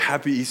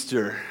Happy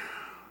Easter.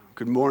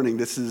 Good morning.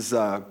 This is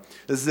a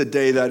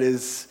day that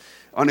is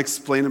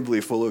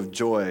unexplainably full of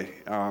joy,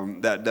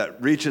 that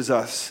reaches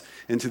us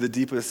into the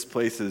deepest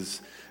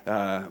places.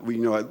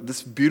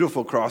 This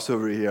beautiful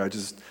crossover here.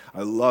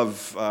 I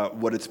love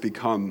what it's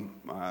become.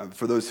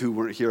 For those who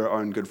weren't here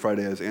on Good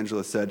Friday, as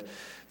Angela said,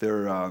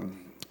 there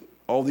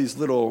all these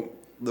little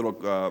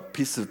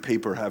pieces of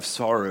paper have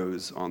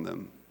sorrows on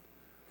them.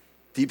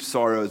 Deep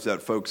sorrows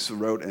that folks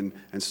wrote and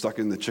stuck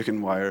in the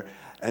chicken wire.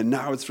 And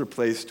now it's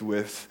replaced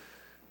with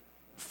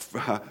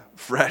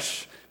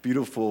fresh,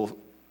 beautiful,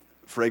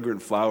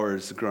 fragrant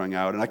flowers growing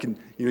out. And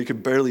you can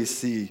barely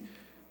see,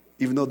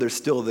 even though they're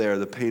still there,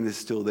 the pain is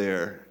still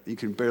there. You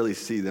can barely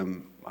see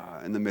them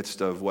in the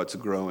midst of what's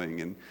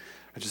growing. And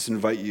I just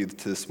invite you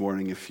to this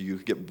morning, if you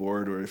get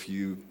bored or if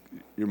your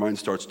mind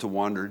starts to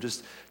wander,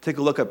 just take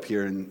a look up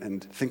here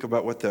and think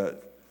about what the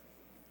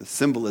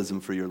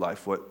symbolism for your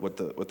life, what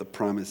the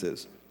promise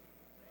is.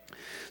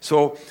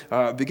 So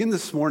begin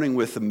this morning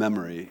with a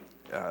memory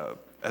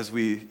as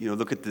we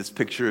look at this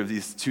picture of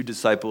these two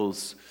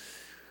disciples,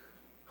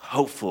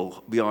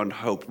 hopeful beyond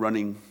hope,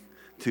 running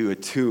to a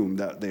tomb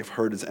that they've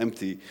heard is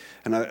empty.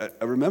 And I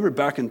remember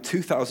back in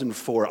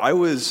 2004, I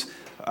was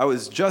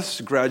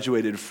just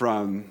graduated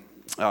from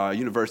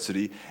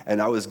university,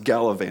 and I was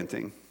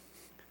gallivanting,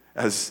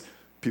 as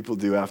people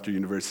do after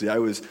university. I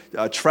was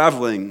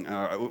traveling,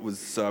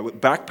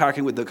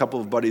 backpacking with a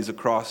couple of buddies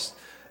across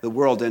the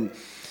world, and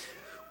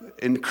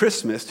in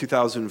Christmas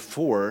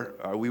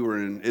 2004, we were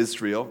in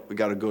Israel. We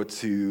got to go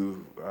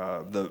to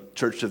the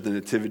Church of the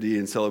Nativity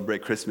and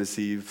celebrate Christmas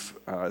Eve,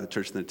 the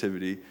Church of the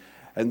Nativity.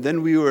 And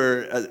then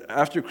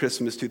after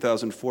Christmas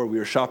 2004, we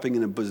were shopping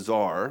in a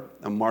bazaar,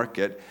 a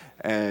market,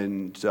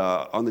 and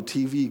on the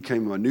TV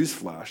came a news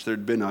flash. There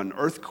had been an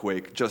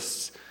earthquake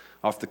just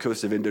off the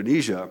coast of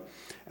Indonesia,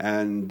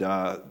 and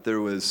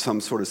there was some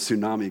sort of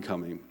tsunami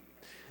coming.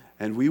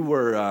 And we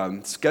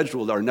were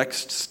scheduled, our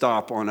next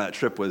stop on that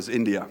trip was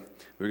India.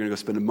 We were going to go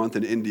spend a month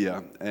in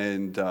India,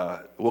 and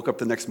woke up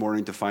the next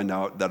morning to find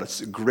out that a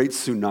great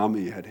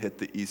tsunami had hit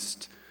the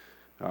east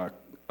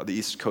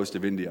coast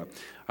of India.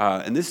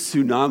 And this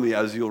tsunami,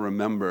 as you'll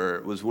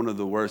remember, was one of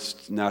the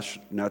worst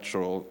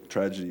natural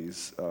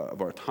tragedies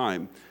of our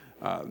time.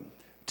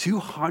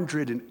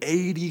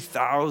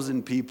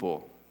 280,000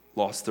 people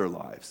lost their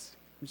lives.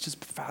 Let's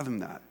just fathom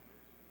that.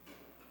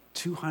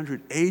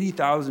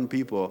 280,000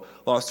 people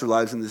lost their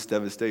lives in this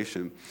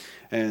devastation.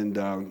 And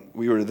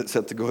we were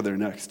set to go there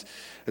next.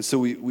 And so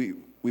we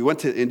went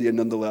to India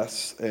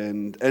nonetheless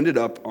and ended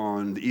up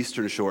on the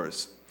eastern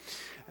shores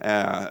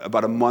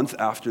about a month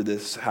after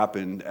this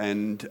happened,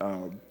 and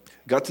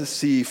got to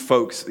see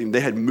folks. They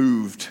had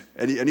moved.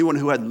 Anyone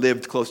who had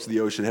lived close to the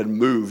ocean had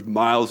moved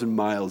miles and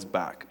miles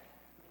back.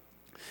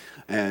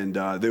 And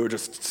they were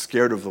just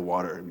scared of the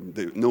water.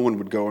 No one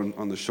would go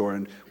on the shore.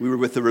 And we were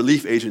with the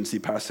relief agency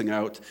passing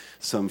out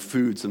some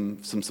food,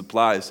 some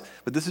supplies.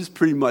 But this is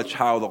pretty much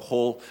how the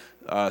whole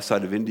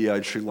side of India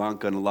and Sri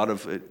Lanka and a lot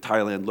of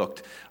Thailand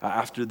looked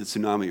after the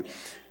tsunami.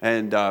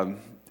 And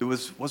it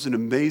was an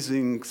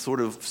amazing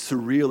sort of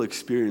surreal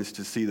experience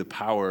to see the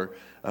power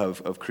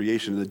of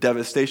creation, the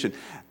devastation.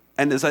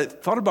 And as I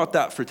thought about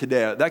that for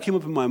today, that came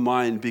up in my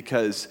mind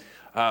because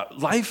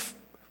life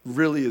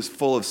really is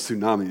full of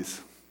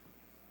tsunamis.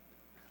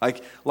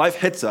 Like, life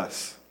hits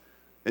us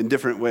in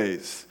different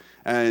ways.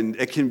 And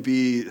it can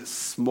be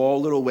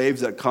small little waves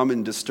that come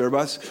and disturb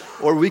us,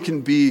 or we can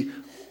be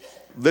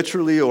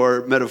literally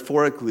or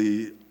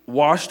metaphorically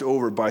washed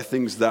over by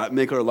things that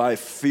make our life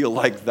feel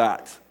like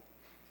that.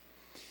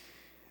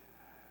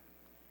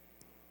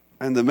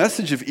 And the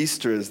message of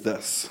Easter is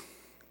this: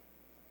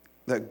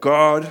 that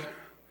God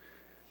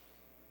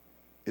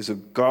is a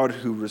God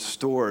who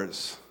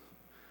restores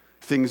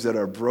things that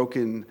are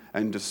broken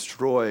and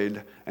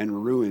destroyed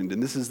and ruined.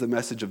 And this is the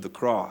message of the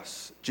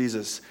cross.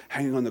 Jesus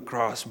hanging on the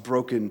cross,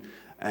 broken,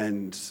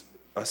 and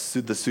the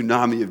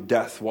tsunami of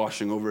death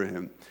washing over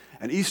him.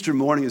 And Easter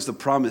morning is the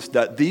promise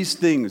that these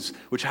things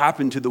which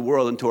happen to the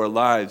world and to our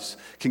lives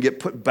can get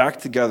put back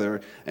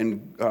together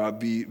and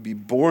be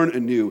born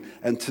anew.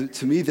 And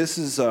to me, this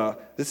is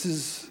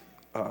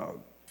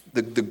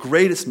the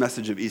greatest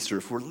message of Easter.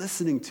 If we're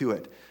listening to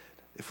it,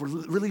 if we're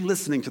really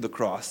listening to the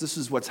cross, this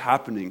is what's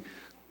happening.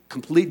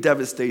 Complete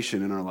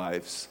devastation in our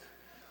lives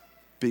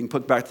being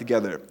put back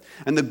together.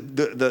 And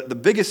the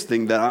biggest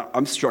thing that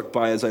I'm struck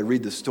by as I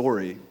read the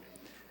story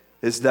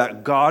is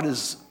that God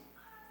is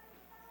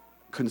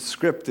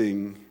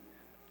conscripting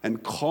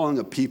and calling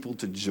a people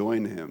to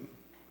join him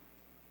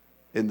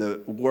in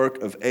the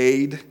work of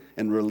aid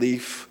and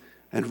relief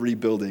and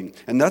rebuilding.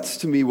 And that's,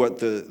 to me, what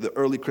the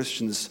early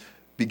Christians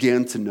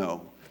began to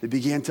know. They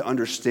began to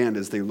understand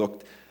as they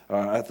looked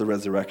at the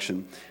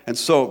resurrection. And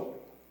so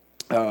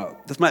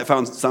this might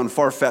sound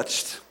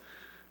far-fetched to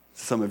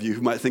some of you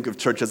who might think of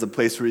church as a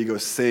place where you go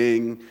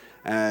sing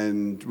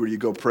and where you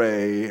go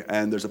pray,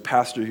 and there's a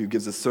pastor who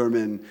gives a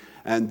sermon,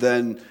 and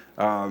then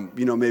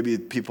maybe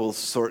people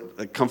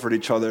comfort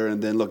each other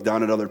and then look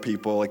down at other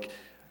people. Like,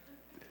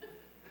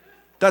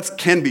 that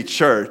can be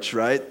church,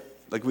 right?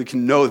 Like, we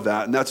can know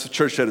that, and that's the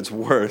church at its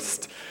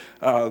worst.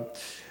 But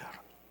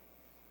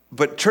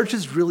church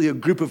is really a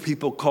group of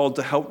people called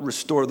to help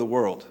restore the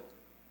world,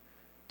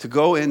 to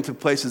go into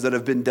places that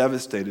have been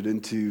devastated,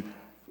 into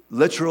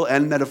literal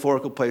and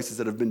metaphorical places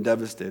that have been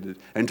devastated,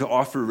 and to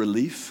offer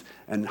relief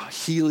and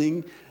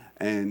healing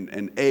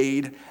and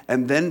aid.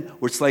 And then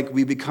it's like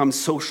we become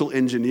social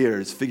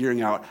engineers,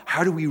 figuring out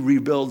how do we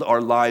rebuild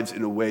our lives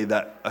in a way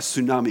that a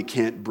tsunami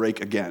can't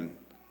break again.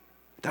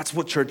 That's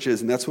what church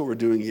is, and that's what we're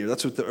doing here.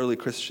 That's what the early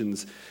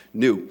Christians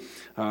knew.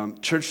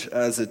 Church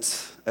at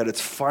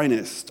its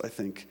finest, I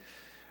think,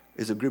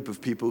 is a group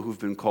of people who've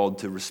been called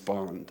to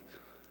respond,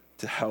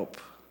 to help,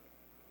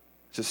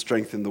 to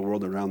strengthen the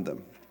world around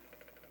them.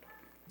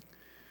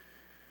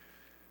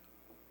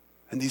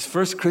 And these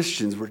first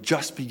Christians were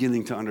just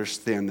beginning to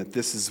understand that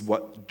this is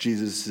what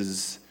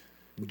Jesus'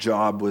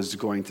 job was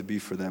going to be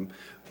for them.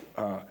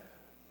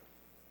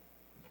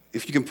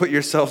 If you can put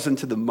yourselves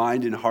into the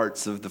mind and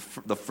hearts of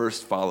the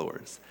first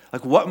followers,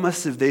 like, what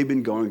must have they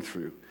been going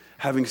through,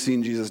 having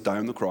seen Jesus die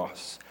on the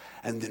cross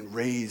and then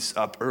raise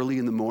up early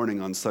in the morning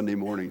on Sunday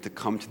morning to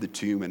come to the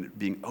tomb and it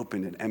being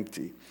open and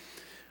empty.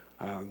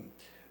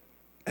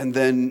 And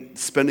then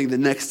spending the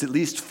next at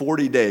least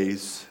 40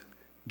 days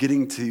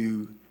getting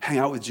to hang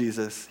out with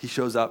Jesus. He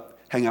shows up,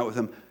 hang out with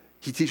him.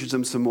 He teaches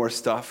them some more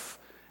stuff,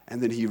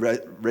 and then he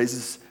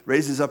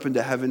raises up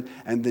into heaven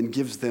and then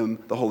gives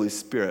them the Holy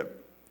Spirit.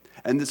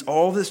 And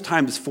all this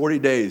time, this 40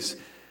 days,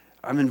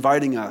 I'm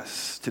inviting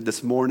us to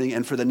this morning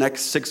and for the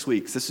next 6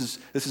 weeks. This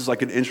is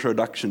like an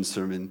introduction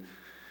sermon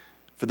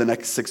for the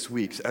next 6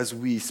 weeks as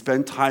we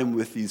spend time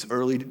with these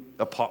early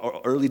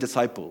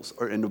disciples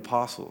and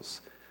apostles,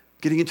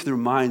 getting into their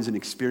minds and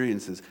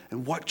experiences.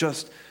 And what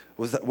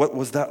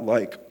was that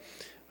like?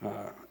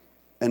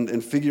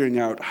 And figuring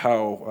out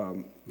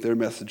how their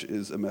message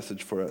is a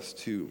message for us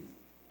too.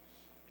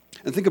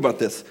 And think about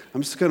this.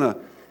 I'm just going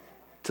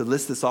to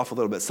list this off a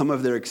little bit, some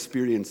of their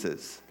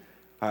experiences,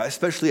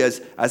 especially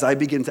as I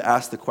begin to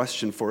ask the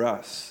question for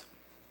us.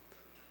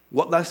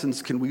 What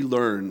lessons can we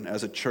learn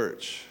as a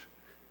church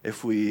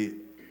if we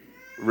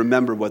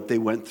remember what they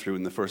went through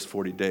in the first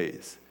 40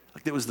 days?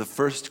 Like, it was the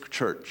first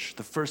church,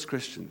 the first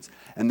Christians,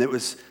 and it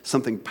was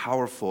something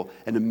powerful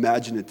and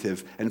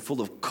imaginative and full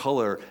of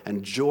color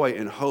and joy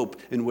and hope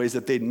in ways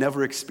that they'd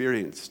never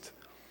experienced.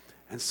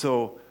 And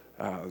so,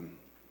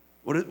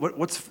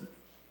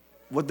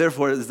 what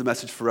therefore is the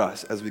message for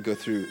us as we go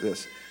through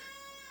this?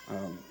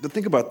 But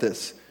think about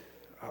this.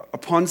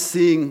 Upon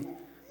seeing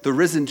the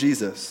risen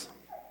Jesus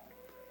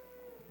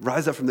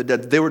rise up from the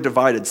dead, they were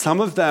divided.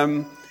 Some of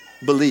them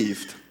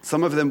believed.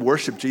 Some of them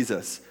worshiped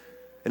Jesus.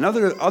 And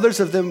others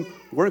of them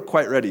weren't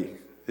quite ready.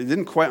 They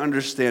didn't quite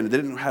understand. They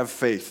didn't have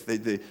faith.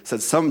 They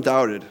said some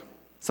doubted.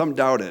 Some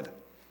doubted.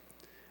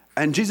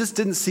 And Jesus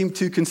didn't seem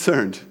too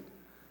concerned.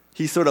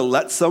 He sort of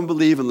let some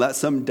believe and let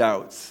some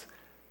doubt.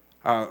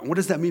 What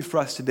does that mean for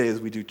us today as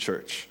we do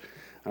church?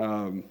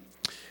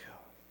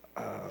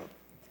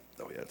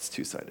 It's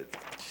two-sided.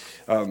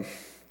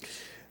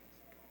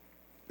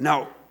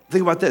 Now,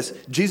 think about this.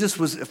 Jesus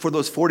for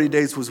those 40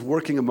 days, was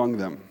working among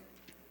them.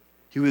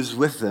 He was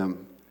with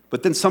them.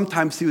 But then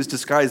sometimes he was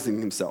disguising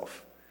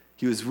himself.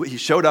 He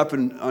showed up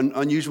in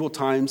unusual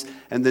times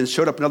and then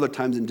showed up in other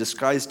times and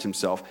disguised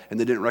himself, and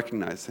they didn't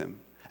recognize him.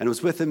 And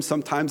was with him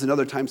sometimes and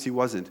other times he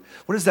wasn't.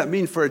 What does that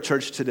mean for a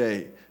church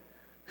today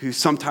who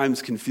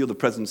sometimes can feel the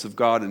presence of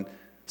God and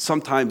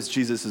sometimes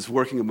Jesus is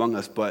working among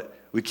us, but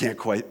we can't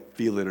quite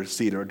feel it or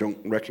see it or don't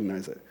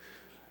recognize it?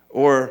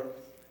 Or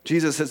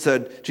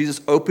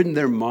Jesus opened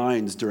their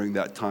minds during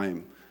that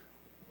time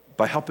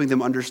by helping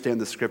them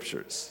understand the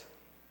scriptures.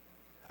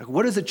 Like,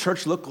 what does a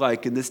church look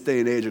like in this day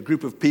and age, a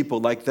group of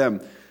people like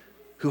them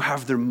who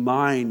have their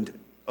mind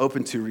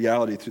open to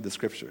reality through the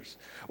scriptures?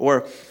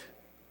 Or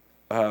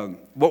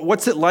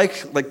what's it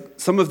like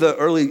some of the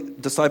early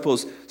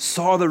disciples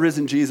saw the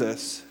risen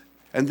Jesus,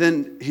 and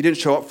then he didn't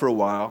show up for a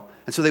while,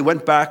 and so they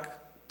went back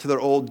to their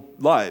old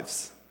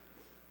lives.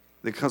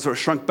 They sort of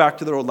shrunk back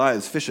to their old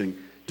lives, fishing,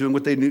 doing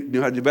what they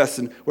knew how to do best,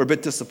 and were a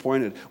bit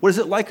disappointed. What is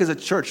it like as a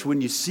church when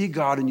you see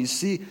God and you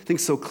see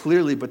things so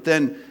clearly, but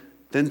then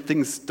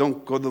things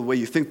don't go the way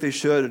you think they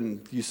should,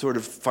 and you sort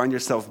of find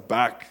yourself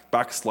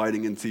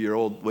backsliding into your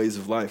old ways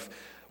of life?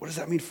 What does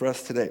that mean for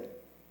us today?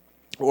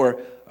 Or,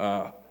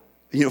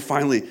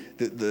 finally,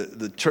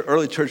 the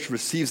early church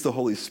receives the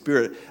Holy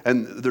Spirit,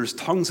 and there's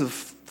tongues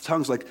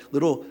like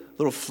little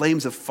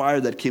flames of fire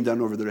that came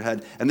down over their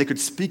head, and they could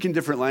speak in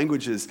different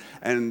languages,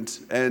 and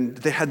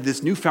they had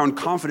this newfound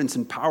confidence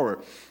and power.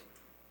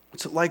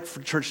 What's it like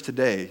for church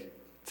today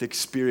to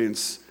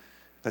experience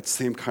that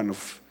same kind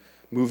of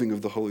moving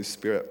of the Holy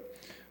Spirit?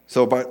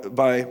 So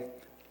by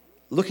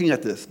looking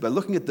at this, by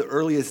looking at the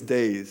earliest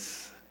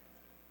days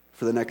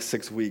for the next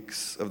 6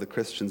 weeks of the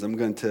Christians, I'm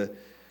going to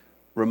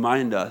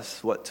remind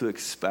us what to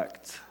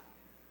expect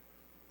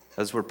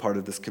as we're part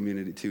of this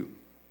community too.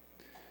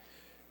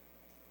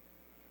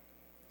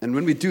 And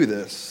when we do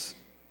this,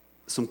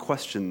 some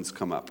questions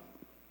come up.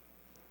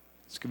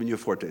 Just giving you a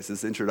foretaste, this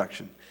is the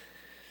introduction.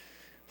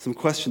 Some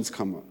questions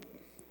come up.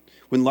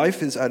 When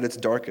life is at its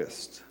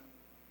darkest,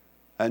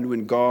 and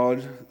when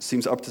God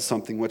seems up to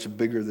something much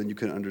bigger than you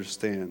can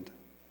understand.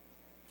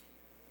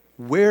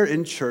 Where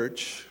in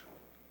church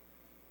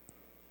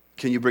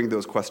can you bring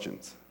those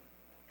questions?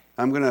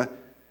 I'm going to,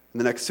 in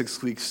the next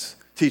 6 weeks,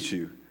 teach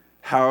you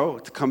how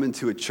to come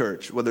into a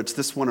church, whether it's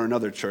this one or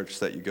another church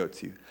that you go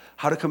to,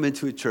 how to come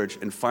into a church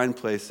and find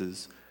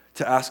places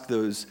to ask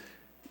those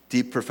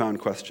deep, profound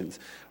questions.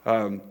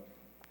 I'm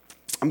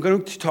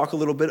going to talk a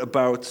little bit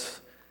about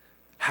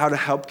how to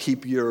help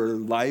keep your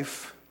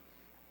life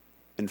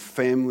and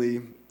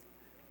family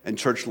and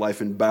church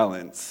life in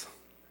balance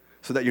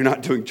so that you're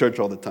not doing church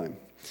all the time.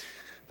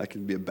 That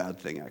can be a bad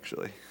thing,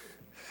 actually.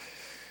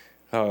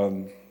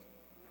 I'm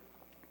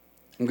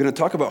going to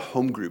talk about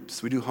home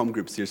groups. We do home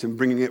groups here, so I'm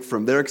bringing it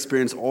from their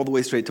experience all the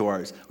way straight to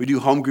ours. We do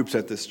home groups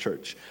at this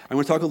church. I'm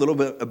going to talk a little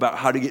bit about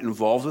how to get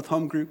involved with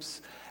home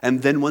groups,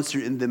 and then once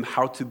you're in them,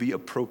 how to be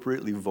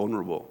appropriately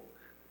vulnerable.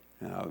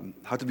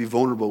 How to be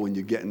vulnerable when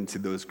you get into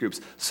those groups,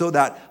 so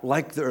that,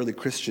 like the early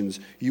Christians,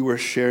 you are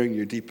sharing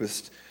your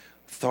deepest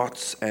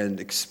thoughts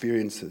and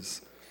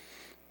experiences.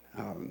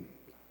 I'm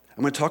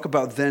going to talk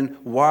about then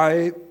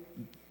why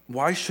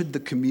should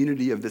the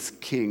community of this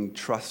king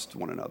trust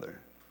one another?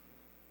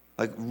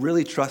 Like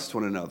really trust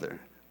one another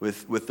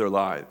with their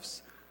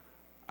lives,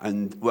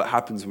 and what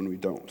happens when we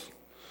don't.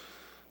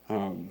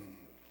 How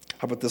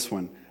about this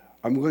one?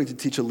 I'm going to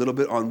teach a little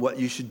bit on what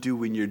you should do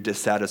when you're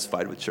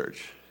dissatisfied with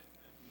church.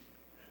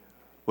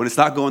 When it's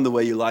not going the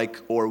way you like,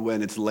 or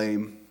when it's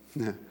lame.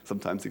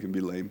 Sometimes it can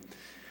be lame.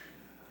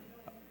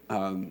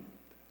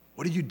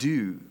 What do you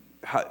do?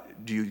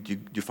 Do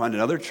you find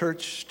another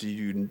church? Do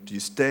you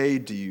stay?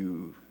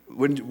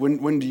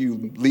 When do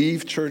you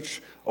leave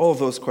church? All of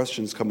those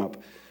questions come up.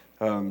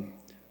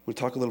 We'll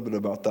talk a little bit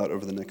about that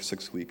over the next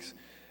 6 weeks.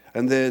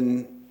 And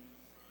then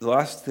the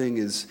last thing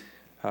is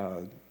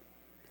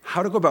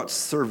how to go about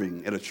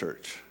serving at a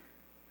church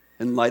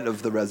in light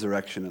of the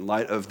resurrection, in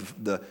light of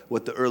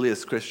what the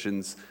earliest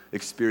Christians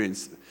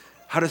experienced.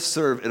 How to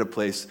serve in a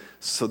place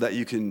so that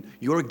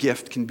your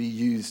gift can be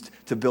used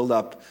to build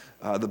up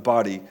the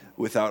body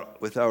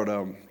without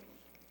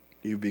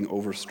you being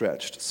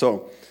overstretched.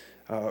 So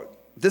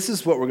this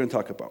is what we're going to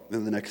talk about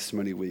in the next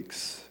many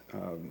weeks.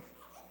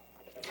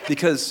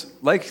 Because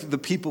like the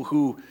people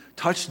who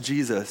touched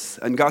Jesus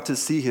and got to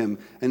see him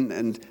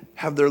and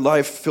have their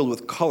life filled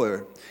with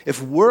color,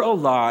 if we're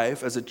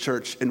alive as a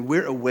church and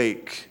we're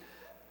awake,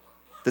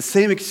 the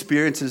same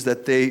experiences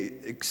that they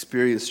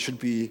experienced should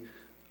be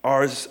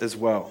ours as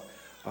well.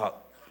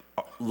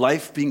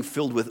 Life being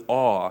filled with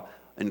awe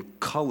and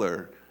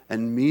color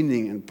and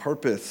meaning and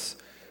purpose.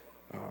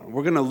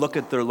 We're going to look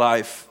at their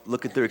life,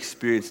 look at their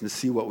experience, and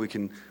see what we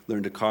can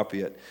learn to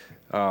copy it.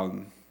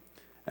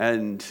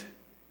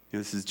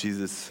 This is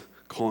Jesus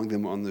calling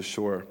them on the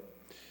shore.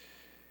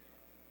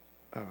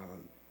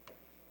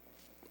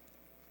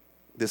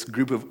 This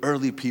group of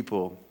early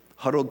people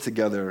huddled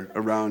together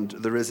around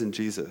the risen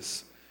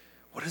Jesus.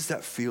 What does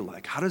that feel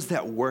like? How does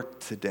that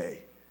work today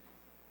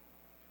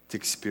to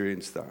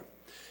experience that?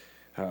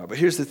 But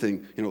here's the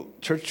thing,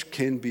 church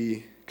can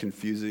be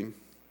confusing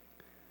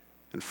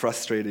and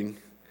frustrating,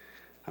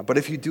 but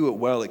if you do it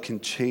well, it can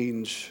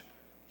change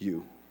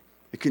you.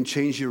 It can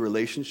change your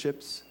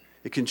relationships.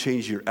 It can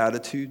change your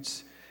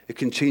attitudes. It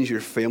can change your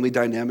family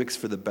dynamics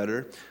for the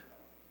better.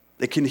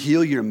 It can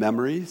heal your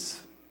memories.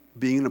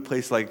 Being in a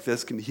place like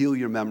this can heal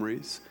your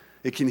memories.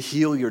 It can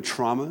heal your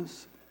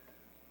traumas.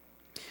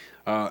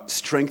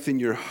 Strengthen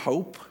your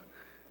hope.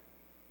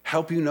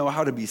 Help you know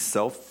how to be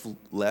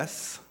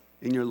selfless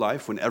in your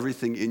life when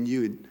everything in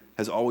you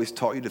has always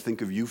taught you to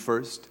think of you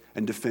first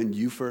and defend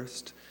you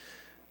first.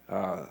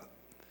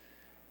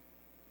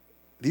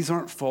 These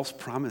aren't false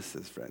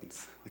promises,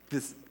 friends. Like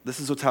this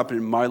is what's happened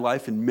in my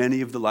life and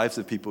many of the lives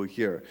of people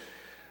here.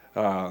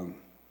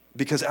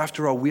 Because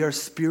after all, we are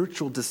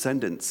spiritual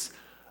descendants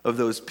of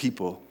those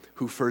people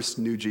who first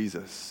knew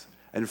Jesus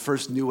and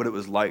first knew what it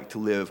was like to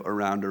live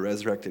around a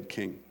resurrected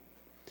king.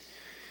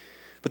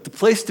 But the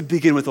place to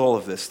begin with all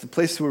of this, the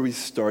place where we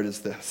start is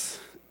this,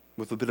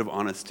 with a bit of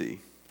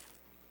honesty.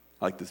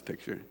 I like this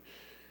picture.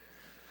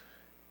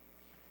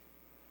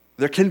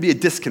 There can be a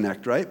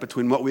disconnect, right,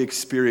 between what we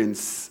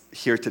experience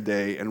here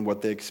today and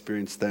what they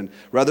experienced then.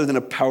 Rather than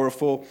a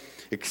powerful,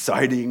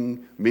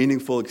 exciting,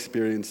 meaningful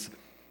experience,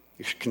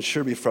 it can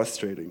sure be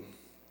frustrating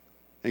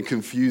and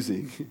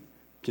confusing,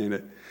 can't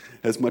it?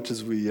 As much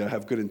as we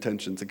have good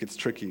intentions, it gets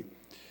tricky.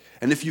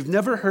 And if you've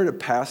never heard a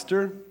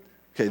pastor,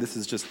 okay, this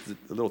is just a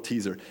little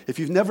teaser. If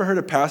you've never heard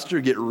a pastor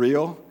get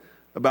real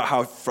about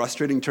how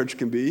frustrating church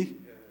can be,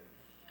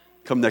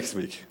 come next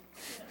week.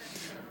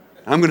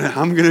 I'm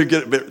gonna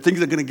get a bit.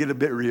 Things are gonna get a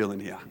bit real in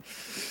here.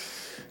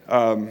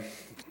 But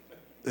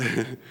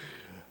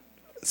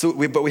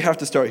we have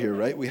to start here,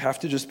 right? We have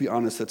to just be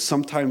honest that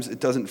sometimes it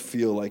doesn't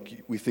feel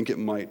like we think it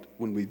might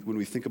when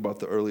we think about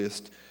the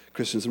earliest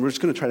Christians, and we're just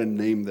gonna try to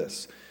name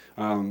this.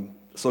 So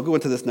I'll go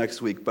into this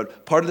next week.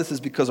 But part of this is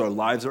because our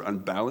lives are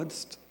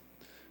unbalanced.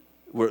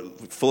 We're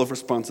full of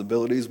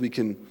responsibilities.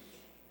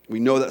 We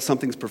know that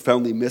something's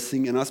profoundly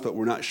missing in us, but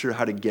we're not sure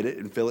how to get it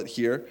and fill it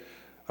here.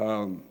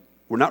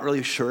 we're not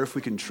really sure if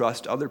we can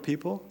trust other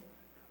people.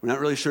 We're not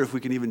really sure if we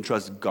can even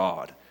trust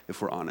God,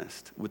 if we're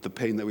honest, with the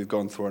pain that we've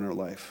gone through in our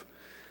life.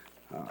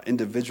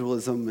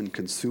 Individualism and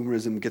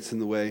consumerism gets in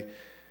the way.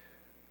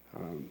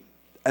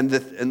 And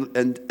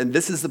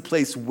this is the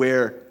place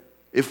where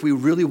if we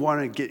really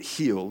want to get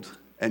healed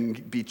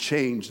and be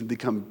changed and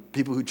become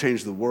people who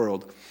change the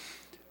world,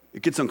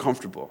 it gets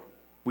uncomfortable.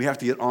 We have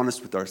to get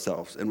honest with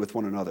ourselves and with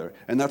one another,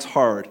 and that's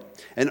hard.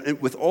 And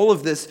with all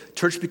of this,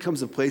 church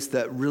becomes a place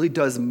that really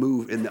does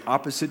move in the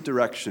opposite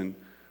direction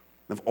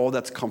of all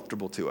that's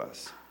comfortable to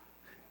us.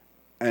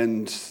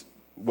 And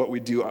what we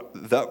do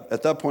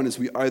at that point is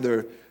we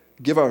either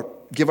give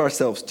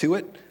ourselves to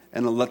it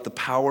and let the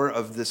power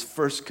of this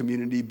first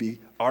community be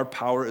our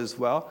power as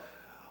well,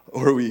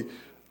 or we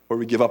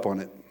give up on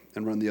it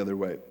and run the other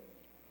way.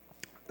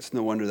 It's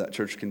no wonder that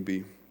church can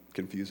be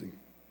confusing.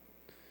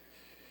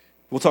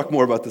 We'll talk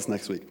more about this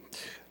next week.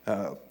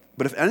 But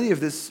if any of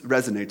this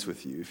resonates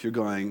with you, if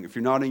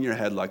you're nodding your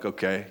head like,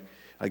 okay,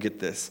 I get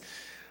this,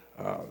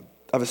 I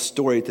have a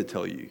story to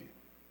tell you.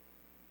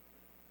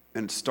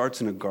 And it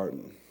starts in a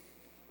garden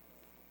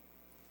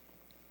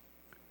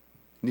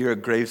near a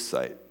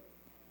gravesite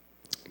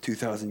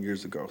 2,000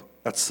 years ago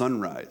at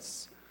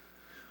sunrise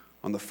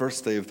on the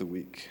first day of the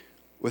week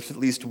with at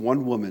least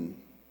one woman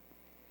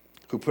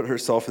who put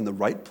herself in the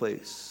right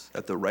place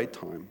at the right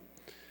time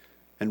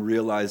and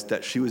realized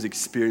that she was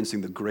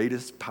experiencing the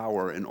greatest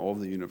power in all of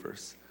the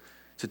universe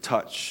to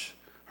touch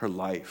her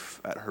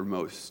life at her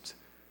most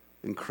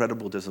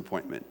incredible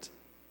disappointment.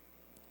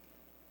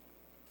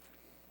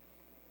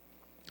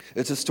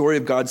 It's a story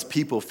of God's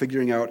people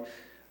figuring out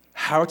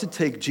how to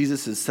take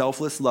Jesus'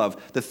 selfless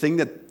love, the thing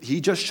that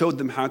he just showed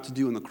them how to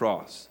do on the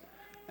cross,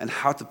 and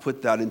how to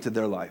put that into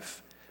their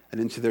life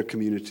and into their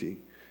community,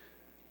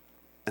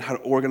 and how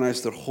to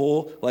organize their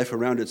whole life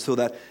around it so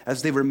that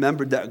as they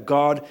remembered that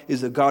God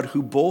is a God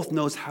who both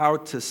knows how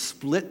to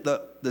split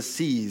the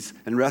seas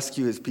and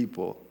rescue his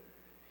people,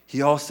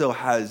 he also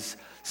has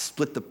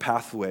split the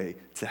pathway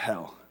to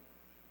hell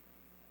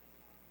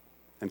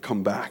and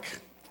come back.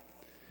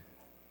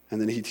 And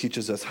then he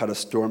teaches us how to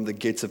storm the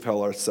gates of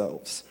hell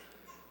ourselves,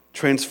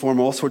 transform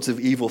all sorts of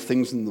evil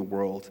things in the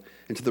world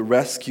into the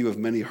rescue of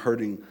many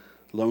hurting,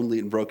 lonely,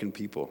 and broken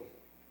people.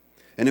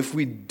 And if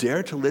we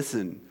dare to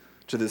listen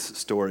to this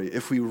story,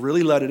 if we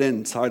really let it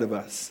inside of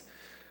us,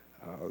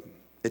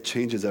 it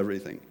changes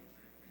everything.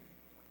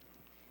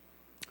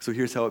 So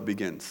here's how it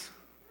begins.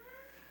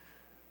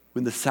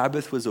 When the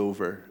Sabbath was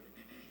over,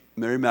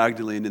 Mary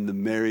Magdalene and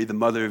Mary, the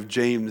mother of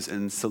James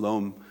and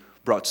Salome,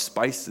 bought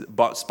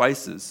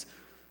spices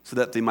so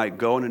that they might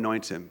go and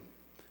anoint him.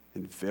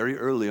 And very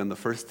early on the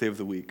first day of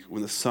the week,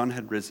 when the sun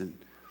had risen,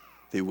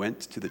 they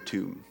went to the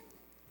tomb.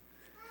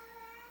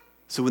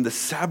 So when the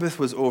Sabbath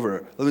was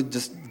over, let me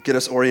just get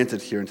us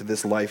oriented here into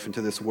this life,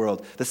 into this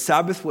world. The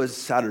Sabbath was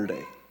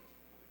Saturday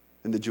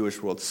in the Jewish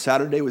world.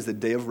 Saturday was the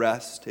day of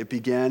rest. It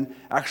began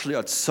actually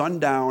at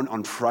sundown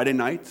on Friday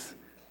night.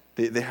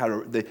 They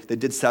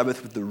did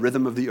Sabbath with the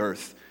rhythm of the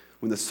earth.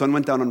 When the sun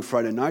went down on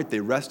Friday night,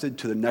 they rested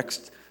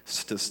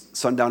to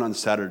sundown on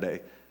Saturday.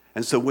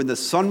 And so when the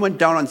sun went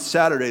down on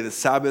Saturday, the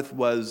Sabbath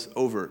was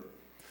over.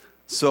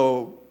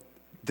 So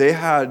they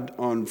had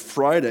on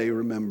Friday,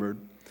 remembered,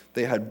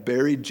 they had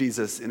buried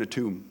Jesus in a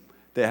tomb.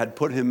 They had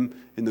put him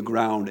in the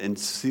ground, and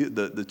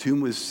the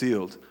tomb was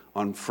sealed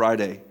on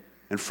Friday.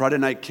 And Friday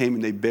night came,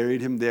 and they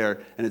buried him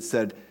there. And it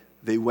said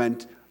they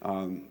went,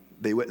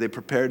 they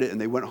prepared it, and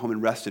they went home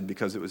and rested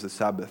because it was a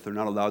Sabbath. They're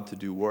not allowed to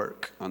do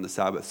work on the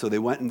Sabbath. So they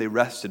went and they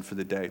rested for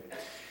the day.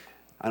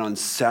 And on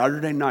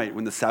Saturday night,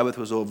 when the Sabbath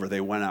was over,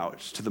 they went out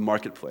to the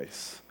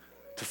marketplace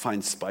to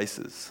find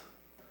spices.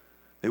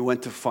 They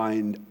went to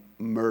find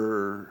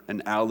myrrh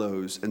and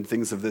aloes and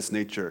things of this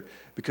nature,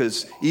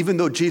 because even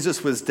though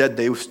Jesus was dead,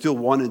 they still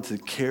wanted to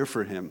care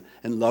for him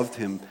and loved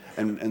him,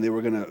 and they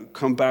were going to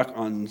come back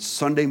on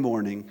Sunday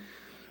morning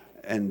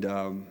and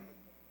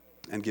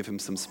give him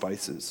some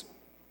spices.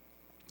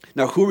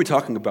 Now, who are we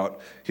talking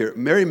about here?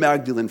 Mary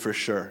Magdalene for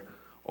sure.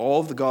 All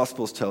of the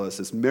Gospels tell us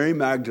this. Mary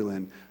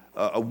Magdalene,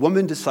 a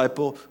woman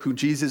disciple who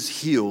Jesus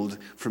healed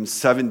from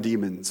 7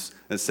 demons,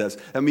 it says.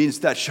 That means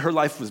that her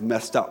life was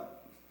messed up.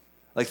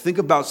 Like, think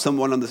about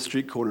someone on the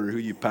street corner who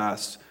you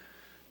pass,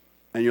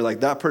 and you're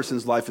like, that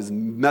person's life is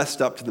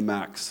messed up to the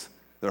max.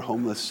 They're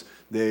homeless.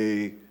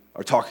 They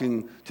are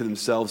talking to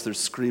themselves. They're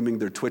screaming.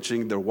 They're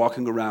twitching. They're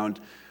walking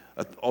around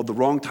at the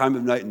wrong time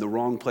of night in the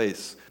wrong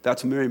place.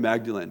 That's Mary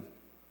Magdalene.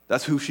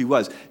 That's who she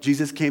was.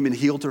 Jesus came and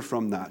healed her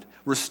from that,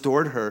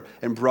 restored her,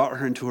 and brought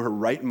her into her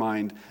right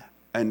mind,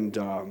 and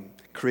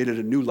created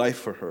a new life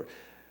for her.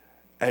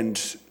 And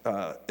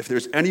if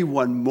there's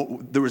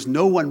anyone, there was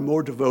no one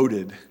more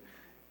devoted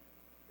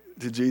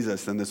to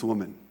Jesus than this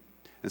woman.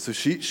 And so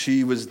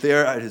she was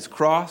there at his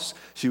cross.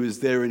 She was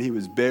there when he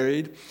was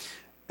buried.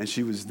 And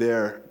she was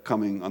there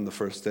coming on the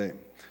first day.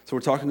 So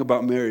we're talking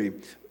about Mary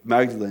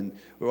Magdalene.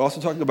 We're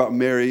also talking about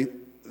Mary,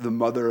 the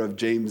mother of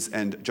James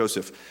and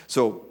Joseph.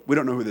 So we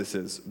don't know who this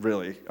is,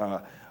 really.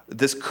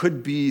 This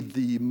could be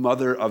the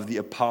mother of the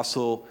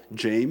apostle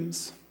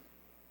James.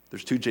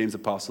 There's 2 James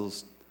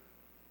apostles.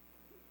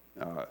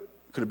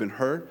 Could have been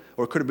her,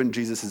 or it could have been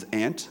Jesus'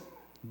 aunt.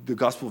 The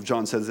Gospel of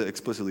John says it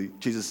explicitly.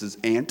 Jesus'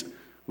 aunt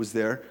was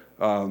there.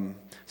 So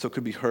it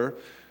could be her,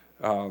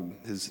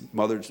 his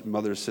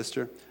mother's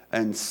sister,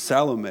 and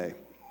Salome,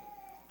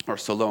 or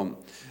Salome.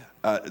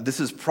 This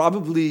is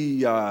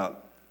probably the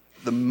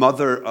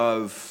mother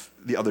of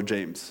the other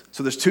James.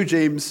 So there's two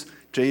James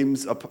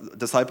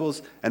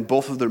disciples, and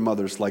both of their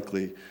mothers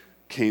likely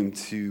came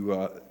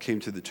to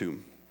the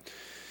tomb.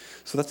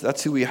 So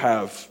that's who we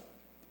have.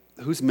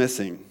 Who's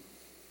missing?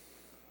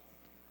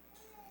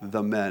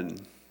 The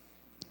men.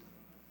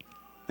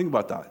 Think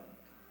about that.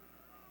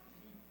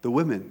 The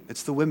women.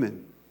 It's the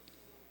women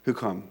who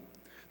come.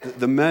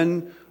 The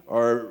men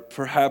are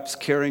perhaps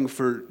caring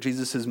for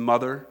Jesus'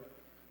 mother.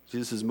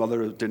 Jesus'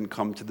 mother didn't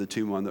come to the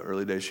tomb on the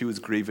early days. She was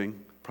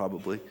grieving,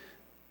 probably.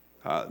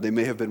 They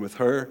may have been with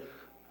her,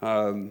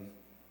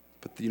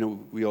 but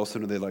we also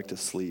know they like to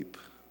sleep.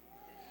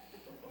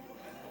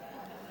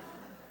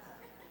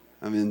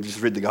 I mean, just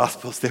read the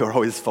Gospels. They were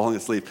always falling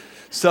asleep.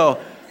 So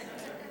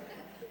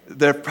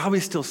they're probably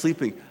still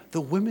sleeping.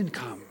 The women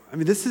come. I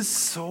mean, this is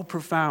so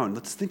profound.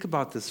 Let's think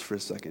about this for a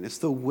second. It's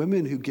the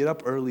women who get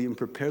up early and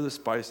prepare the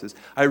spices.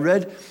 I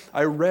read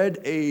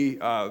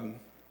a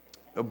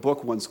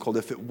book once called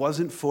 "If It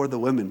Wasn't for the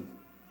Women,"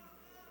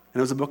 and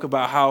it was a book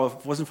about how if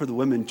it wasn't for the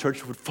women,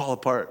 church would fall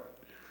apart.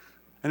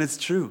 And it's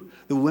true.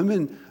 The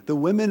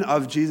women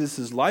of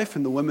Jesus' life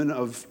and the women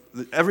of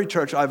every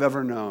church I've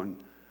ever known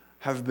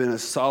have been a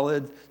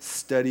solid,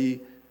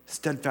 steady,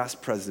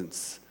 steadfast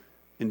presence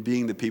in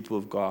being the people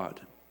of God.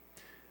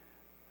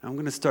 I'm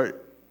going to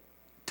start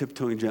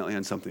tiptoeing gently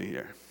on something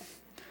here.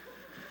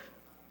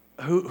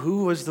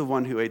 Who was the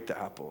one who ate the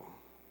apple?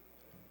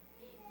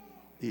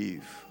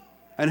 Eve.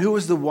 And who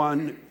was the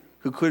one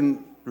who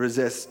couldn't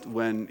resist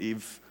when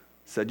Eve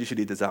said, "You should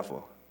eat this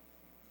apple"?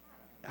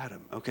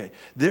 Adam. Okay.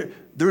 They're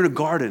in a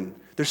garden.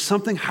 There's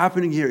something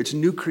happening here. It's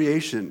new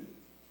creation.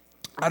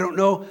 I don't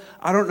know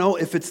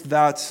if it's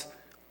that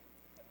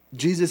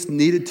Jesus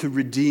needed to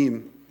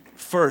redeem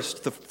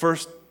the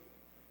first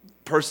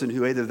person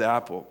who ate of the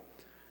apple.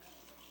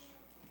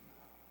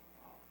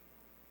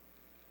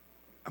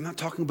 I'm not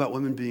talking about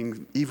women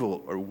being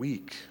evil or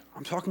weak.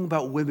 I'm talking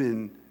about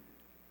women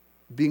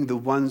being the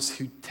ones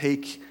who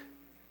take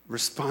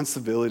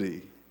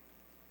responsibility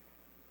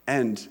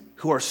and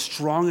who are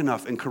strong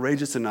enough and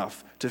courageous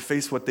enough to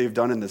face what they've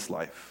done in this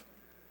life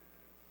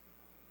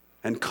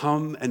and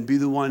come and be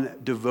the one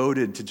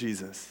devoted to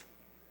Jesus.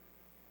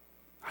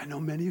 I know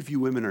many of you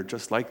women are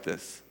just like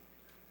this.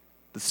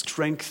 The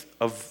strength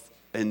of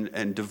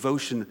and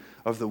devotion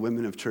of the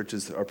women of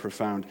churches are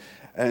profound.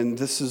 And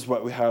this is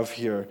what we have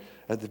here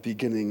at the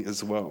beginning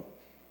as well.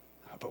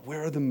 But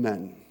where are the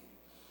men?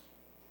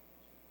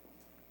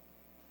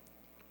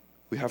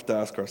 We have to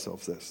ask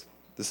ourselves this.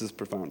 This is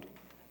profound.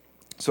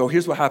 So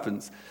here's what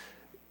happens.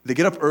 They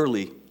get up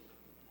early.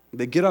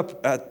 They get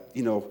up at,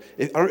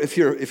 if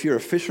you're a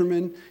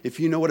fisherman,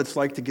 if you know what it's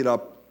like to get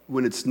up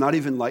when it's not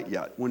even light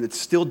yet, when it's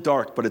still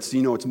dark, but it's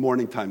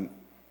morning time.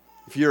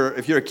 If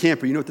you're a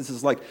camper, you know what this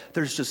is like.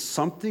 There's just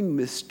something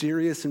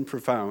mysterious and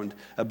profound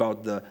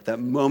about that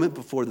moment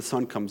before the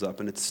sun comes up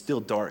and it's still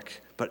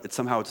dark, but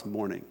somehow it's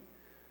morning.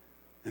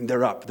 And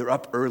they're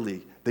up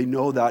early. They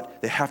know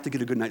that they have to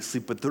get a good night's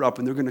sleep, but they're up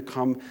and they're going to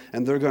come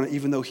and they're going to,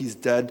 even though he's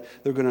dead,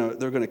 they're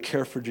going to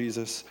care for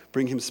Jesus,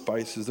 bring him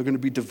spices. They're going to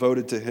be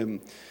devoted to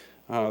him.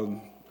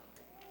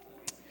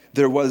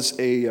 There was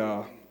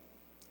the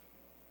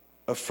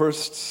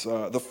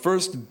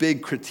first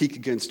big critique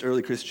against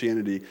early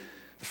Christianity.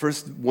 The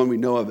first one we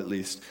know of, at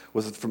least,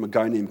 was from a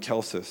guy named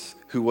Celsus,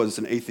 who was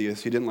an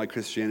atheist. He didn't like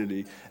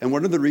Christianity. And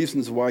one of the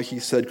reasons why he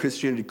said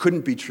Christianity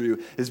couldn't be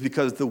true is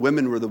because the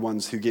women were the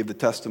ones who gave the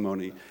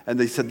testimony. And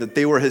they said that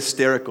they were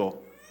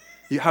hysterical.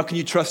 How can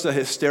you trust a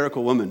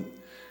hysterical woman?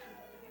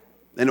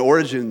 And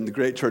Origen, the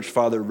great church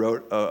father,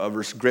 wrote a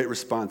great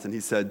response. And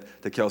he said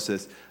to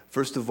Celsus,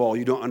 first of all,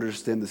 you don't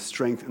understand the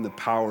strength and the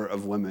power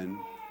of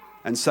women.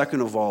 And second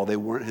of all, they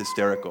weren't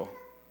hysterical.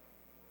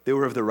 They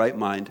were of the right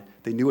mind.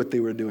 They knew what they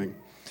were doing.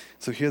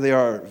 So here they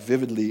are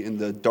vividly in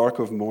the dark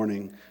of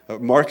morning.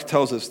 Mark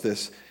tells us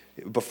this.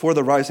 Before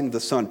the rising of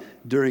the sun,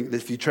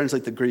 if you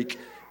translate the Greek,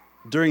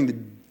 during the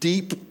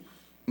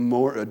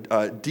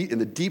in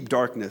the deep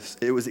darkness,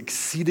 it was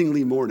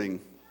exceedingly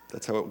morning.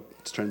 That's how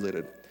it's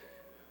translated.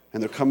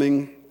 And they're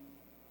coming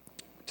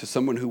to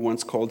someone who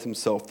once called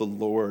himself the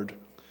Lord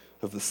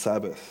of the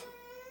Sabbath.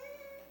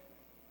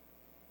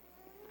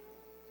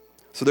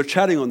 So they're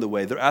chatting on the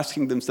way. They're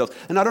asking themselves,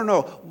 and I don't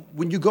know,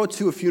 when you go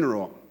to a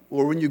funeral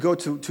or when you go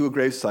to a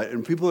gravesite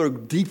and people are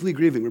deeply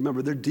grieving,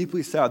 remember, they're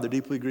deeply sad, they're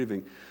deeply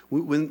grieving.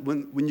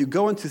 When you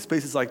go into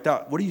spaces like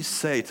that, what do you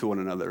say to one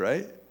another,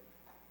 right?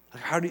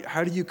 Like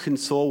how do you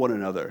console one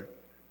another?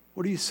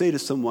 What do you say to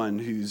someone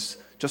who's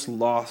just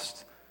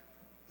lost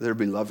their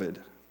beloved?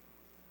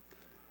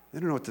 They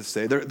don't know what to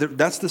say.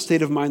 That's the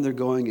state of mind they're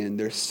going in.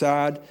 They're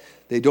sad.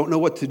 They don't know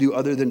what to do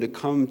other than to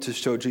come to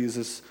show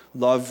Jesus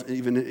love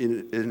even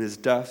in his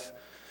death.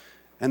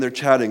 And they're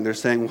chatting. They're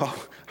saying, well,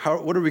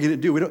 what are we going to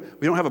do? We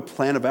don't have a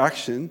plan of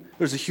action.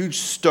 There's a huge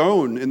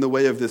stone in the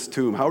way of this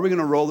tomb. How are we going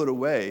to roll it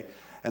away?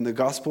 And the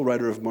gospel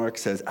writer of Mark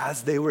says,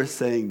 as they were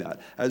saying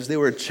that, as they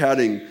were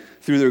chatting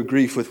through their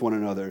grief with one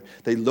another,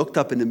 they looked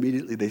up and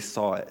immediately they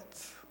saw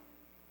it.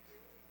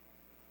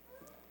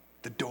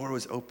 The door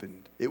was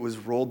opened. It was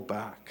rolled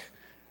back.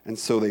 And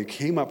so they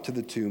came up to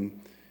the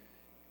tomb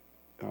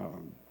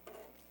and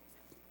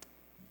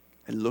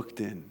looked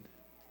in.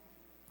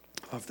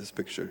 I love this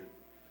picture.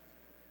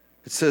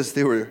 It says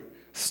they were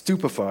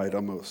stupefied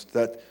almost,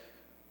 that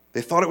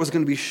they thought it was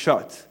going to be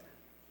shut.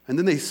 And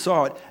then they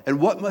saw it, and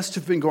what must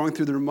have been going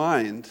through their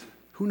mind,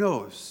 who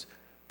knows?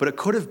 But it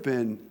could have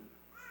been,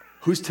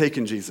 who's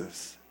taken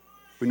Jesus?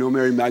 We know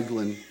Mary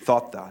Magdalene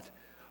thought that.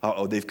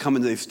 They've come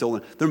and they've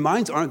stolen. Their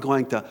minds aren't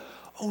going to,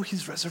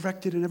 he's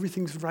resurrected and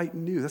everything's right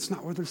and new. That's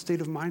not where their state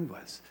of mind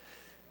was.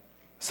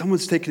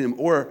 Someone's taken him.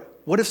 Or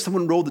what if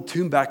someone rolled the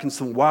tomb back and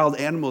some wild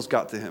animals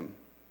got to him?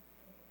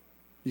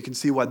 You can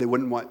see why they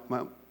wouldn't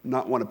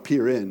not want to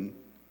peer in.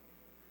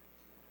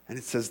 And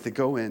it says they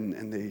go in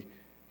and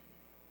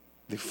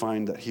they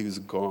find that he was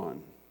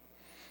gone.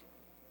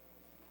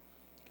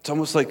 It's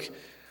almost like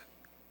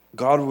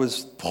God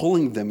was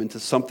pulling them into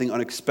something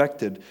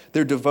unexpected.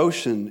 Their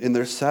devotion in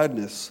their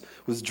sadness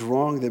was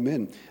drawing them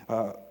in.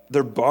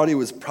 Their body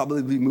was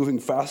probably moving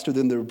faster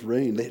than their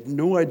brain. They had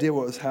no idea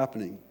what was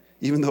happening,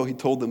 even though he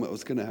told them what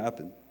was going to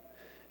happen.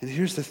 And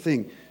here's the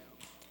thing.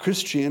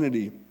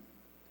 Christianity,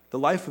 the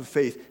life of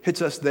faith,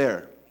 hits us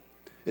there.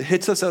 It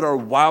hits us at our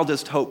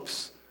wildest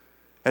hopes,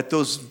 at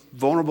those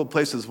vulnerable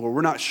places where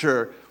we're not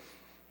sure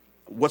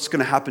what's going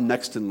to happen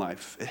next in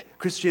life.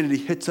 Christianity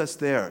hits us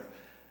there.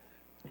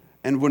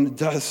 And when it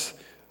does,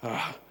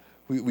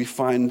 we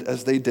find,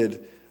 as they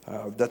did,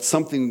 that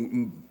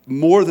something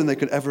more than they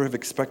could ever have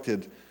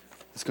expected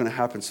is going to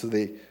happen. So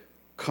they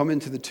come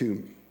into the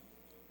tomb,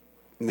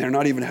 and they're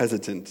not even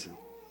hesitant.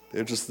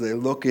 They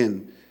look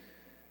in,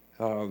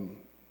 and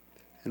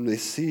they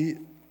see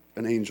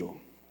an angel.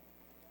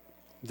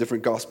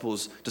 Different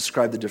gospels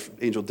describe the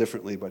angel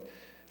differently, but it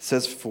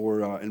says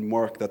in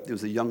Mark that it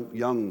was a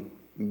young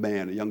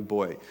man, a young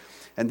boy.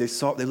 And they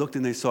looked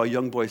and they saw a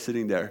young boy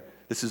sitting there.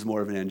 This is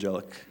more of an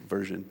angelic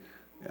version.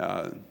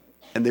 And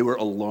they were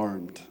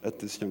alarmed at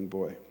this young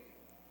boy.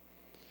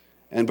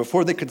 And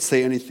before they could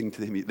say anything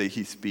to him,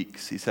 he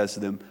speaks. He says to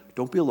them,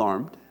 don't be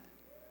alarmed.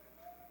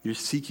 You're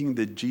seeking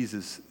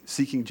Jesus,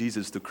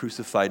 the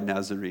crucified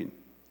Nazarene.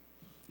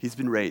 He's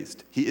been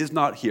raised. He is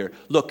not here.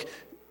 Look,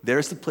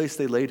 there's the place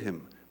they laid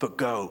him. But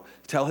go,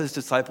 tell his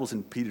disciples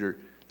and Peter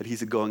that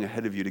he's going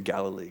ahead of you to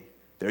Galilee.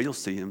 There you'll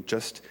see him,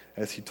 just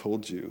as he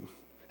told you.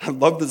 I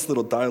love this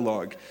little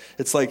dialogue.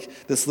 It's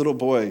like this little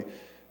boy,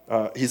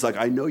 he's like,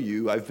 I know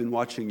you, I've been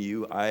watching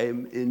you,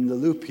 I'm in the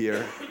loop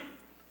here.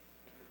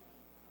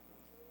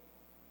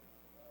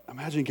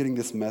 Imagine getting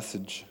this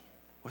message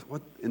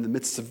what in the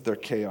midst of their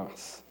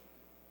chaos.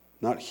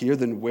 Not here,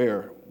 then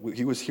where?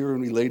 He was here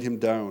when we laid him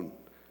down.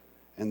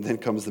 And then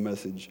comes the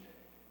message,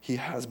 he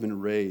has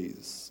been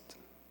raised.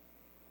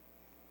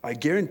 I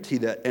guarantee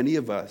that any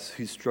of us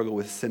who struggle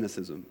with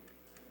cynicism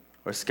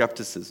or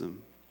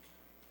skepticism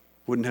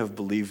wouldn't have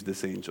believed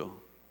this angel.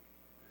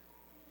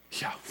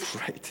 Yeah,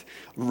 right.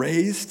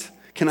 Raised?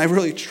 Can I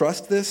really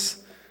trust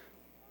this?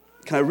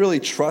 Can I really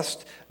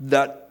trust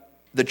that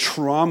the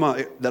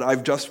trauma that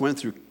I've just went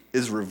through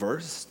is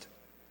reversed?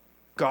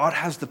 God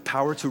has the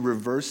power to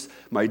reverse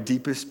my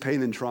deepest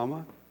pain and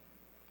trauma?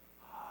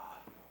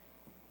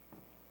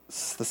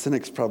 The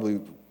cynics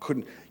probably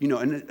couldn't,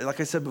 and like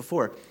I said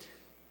before,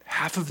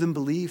 half of them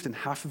believed and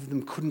half of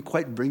them couldn't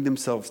quite bring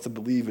themselves to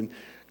believe. And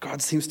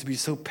God seems to be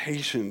so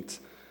patient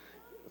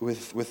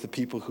with the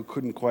people who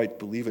couldn't quite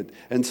believe it.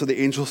 And so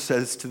the angel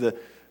says to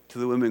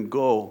the women,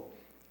 go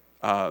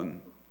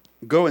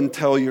and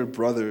tell your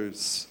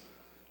brothers.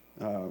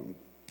 The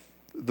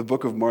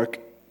book of Mark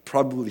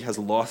probably has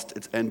lost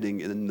its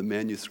ending in the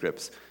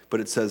manuscripts,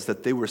 but it says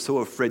that they were so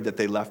afraid that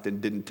they left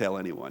and didn't tell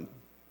anyone.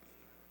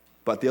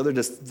 But the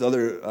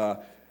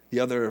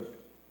other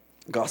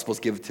Gospels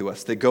give it to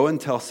us. They go and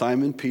tell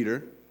Simon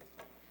Peter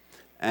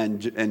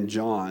and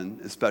John,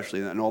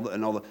 especially, and all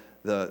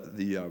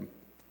the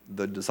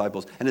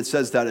disciples. And it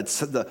says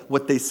that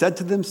what they said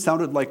to them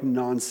sounded like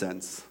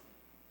nonsense.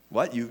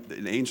 What?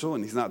 An angel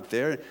and he's not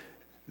there?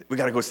 We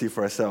got to go see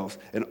for ourselves.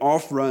 And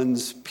off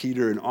runs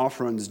Peter and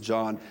off runs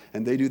John,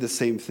 and they do the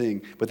same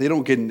thing. But they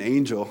don't get an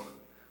angel.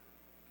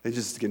 They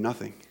just get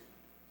nothing.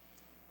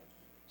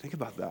 Think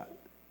about that.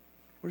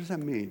 What does that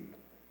mean?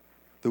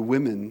 The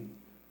women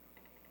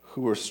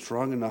who were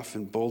strong enough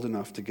and bold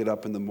enough to get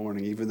up in the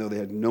morning, even though they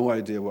had no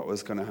idea what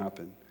was going to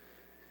happen,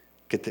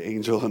 get the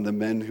angel, and the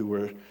men who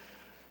were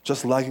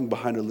just lagging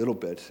behind a little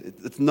bit.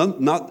 It's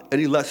not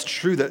any less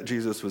true that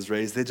Jesus was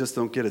raised. They just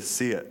don't get to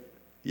see it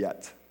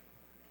yet.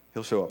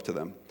 He'll show up to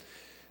them.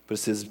 But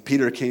it says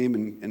Peter came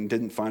and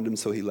didn't find him,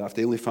 so he left.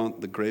 They only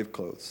found the grave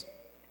clothes.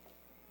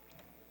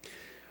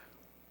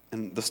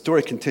 And the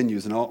story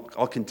continues, and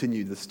I'll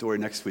continue the story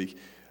next week.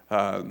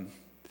 But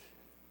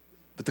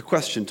the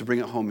question, to bring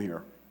it home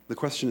here, the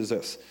question is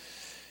this.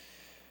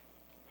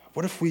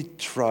 What if we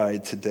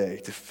tried today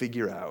to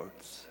figure out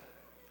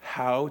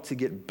how to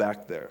get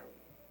back there?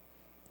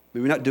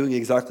 Maybe not doing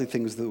exactly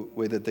things the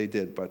way that they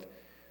did, but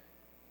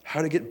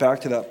how to get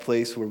back to that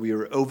place where we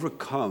are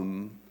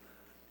overcome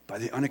by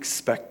the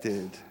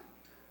unexpected,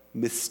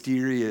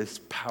 mysterious,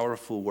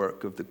 powerful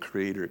work of the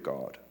Creator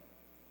God.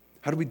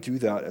 How do we do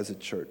that as a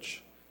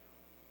church?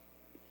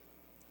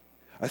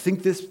 I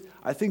think this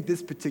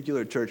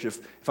particular church, if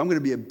I'm going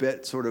to be a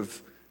bit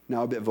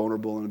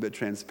vulnerable and a bit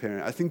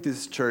transparent, I think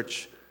this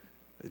church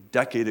a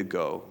decade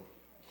ago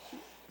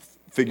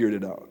figured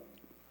it out,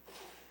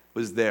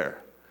 was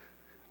there.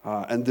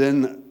 And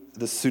then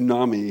the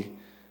tsunami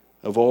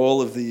of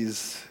all of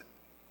these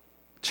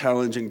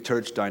challenging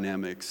church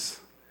dynamics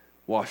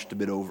washed a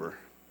bit over.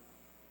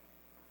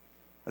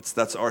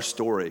 That's our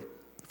story,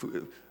 if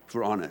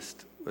we're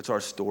honest. That's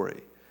our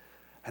story.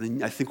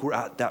 And I think we're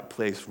at that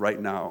place right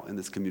now in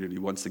this community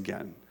once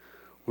again,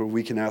 where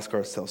we can ask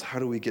ourselves, how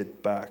do we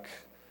get back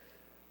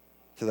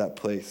to that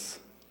place?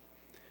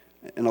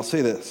 And I'll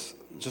say this,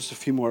 just a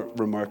few more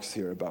remarks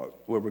here about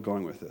where we're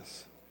going with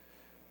this.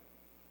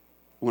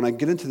 When I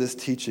get into this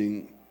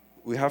teaching,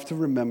 we have to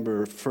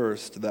remember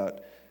first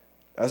that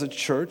as a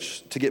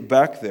church, to get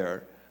back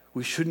there,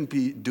 we shouldn't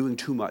be doing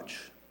too much.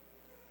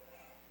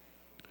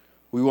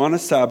 We want a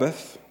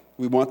Sabbath.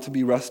 We want to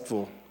be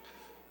restful.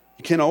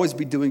 You can't always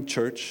be doing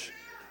church.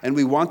 And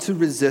we want to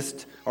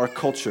resist our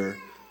culture,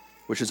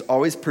 which is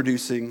always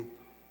producing,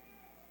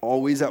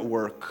 always at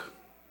work,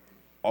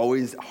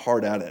 always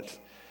hard at it.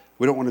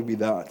 We don't want to be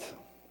that.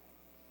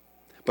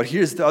 But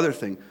here's the other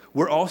thing.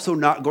 We're also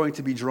not going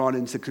to be drawn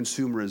into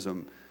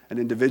consumerism and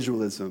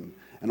individualism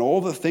and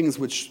all the things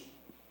which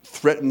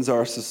threatens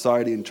our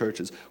society and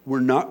churches.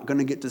 We're not going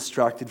to get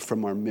distracted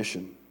from our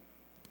mission.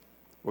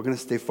 We're going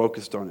to stay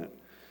focused on it.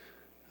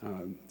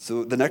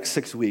 So the next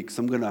 6 weeks,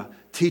 I'm going to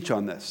teach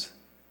on this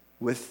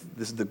with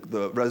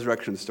the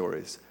resurrection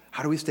stories.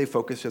 How do we stay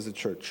focused as a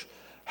church?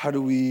 How do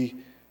we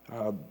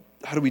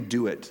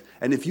do it?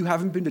 And if you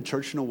haven't been to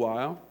church in a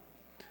while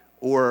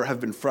or have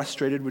been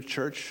frustrated with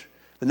church,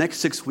 the next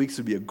 6 weeks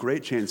would be a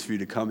great chance for you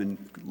to come and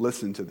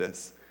listen to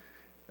this.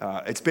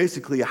 It's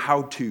basically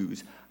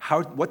how-tos,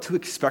 what to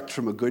expect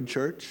from a good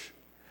church,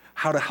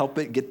 how to help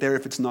it get there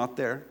if it's not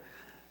there,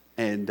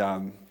 and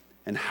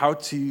how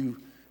to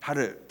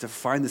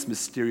find this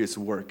mysterious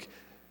work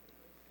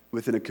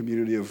within a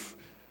community of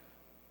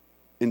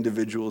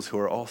individuals who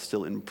are all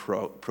still in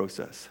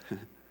process.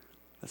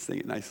 Let's say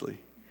it nicely.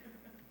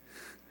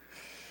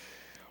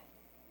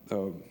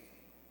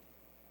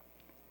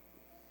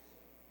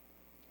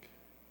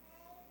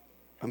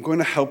 I'm going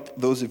to help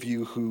those of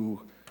you who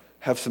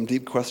have some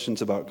deep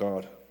questions about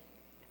God,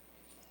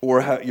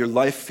 or your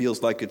life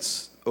feels like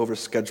it's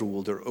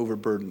overscheduled or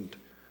overburdened.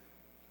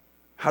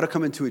 How to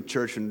come into a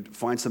church and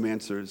find some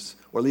answers,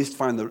 or at least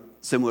find the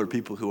similar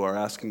people who are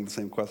asking the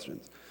same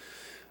questions.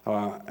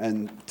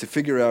 And to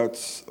figure out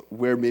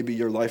where maybe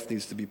your life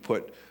needs to be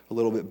put a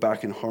little bit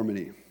back in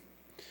harmony.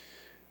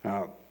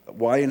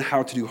 Why and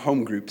how to do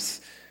home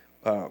groups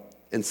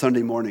and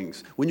Sunday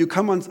mornings. When you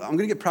come on, I'm going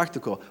to get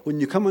practical. When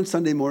you come on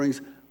Sunday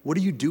mornings, what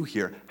do you do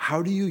here?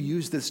 How do you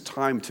use this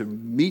time to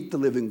meet the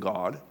living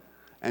God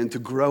and to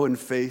grow in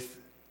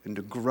faith and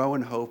to grow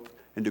in hope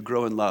and to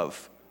grow in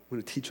love? I'm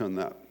going to teach on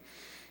that.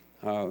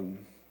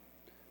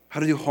 How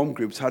to do home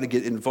groups, how to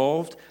get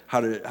involved,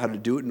 how to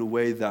do it in a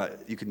way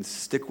that you can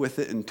stick with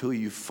it until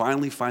you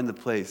finally find the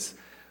place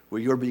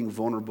where you're being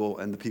vulnerable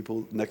and the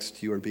people next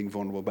to you are being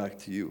vulnerable back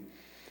to you.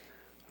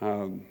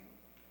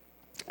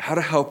 How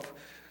to help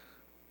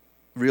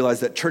realize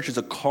that church is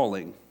a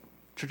calling.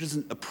 Church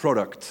isn't a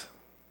product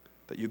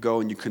that you go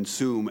and you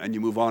consume and you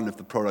move on if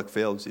the product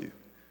fails you.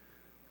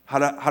 How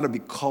to be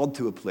called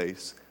to a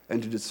place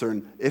and to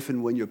discern if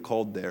and when you're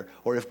called there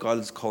or if God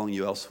is calling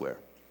you elsewhere.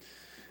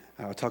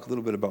 I'll talk a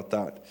little bit about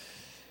that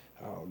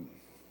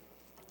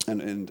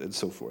and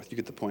so forth. You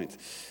get the point.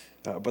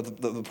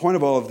 But the point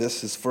of all of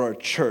this is for our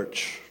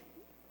church,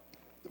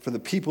 for the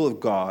people of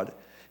God,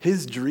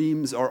 His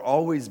dreams are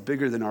always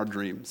bigger than our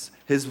dreams.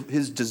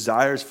 His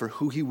desires for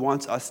who He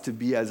wants us to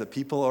be as a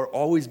people are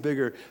always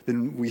bigger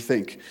than we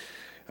think.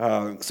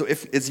 So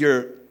if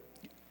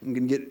I'm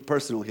going to get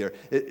personal here,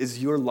 is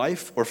your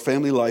life or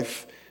family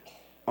life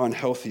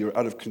unhealthy or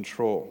out of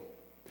control?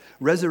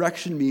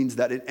 Resurrection means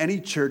that in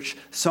any church,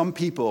 some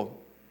people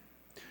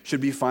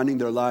should be finding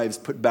their lives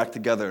put back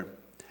together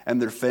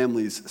and their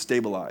families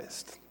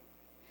stabilized.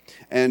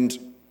 And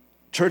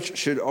church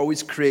should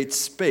always create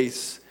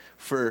space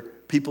for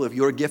people. If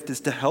your gift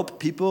is to help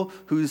people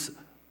whose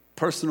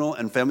personal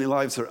and family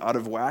lives are out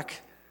of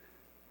whack,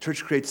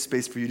 church creates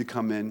space for you to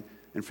come in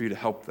and for you to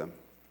help them.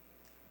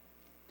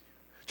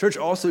 Church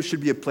also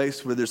should be a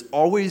place where there's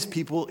always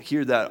people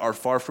here that are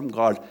far from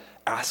God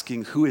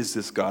asking, who is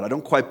this God? I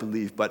don't quite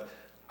believe, but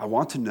I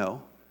want to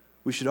know.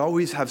 We should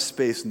always have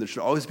space, and there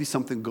should always be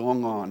something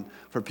going on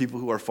for people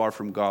who are far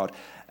from God.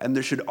 And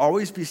there should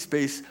always be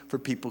space for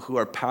people who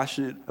are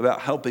passionate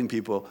about helping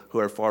people who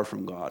are far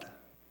from God.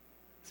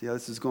 See how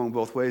this is going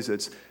both ways?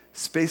 It's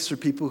space for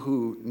people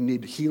who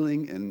need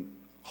healing and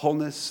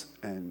wholeness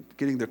and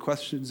getting their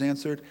questions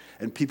answered,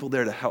 and people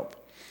there to help.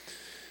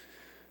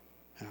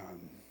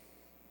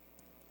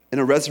 In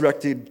a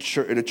resurrected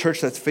church, in a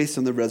church that's based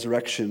on the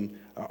resurrection,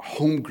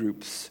 home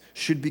groups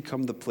should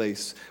become the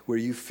place where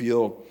you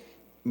feel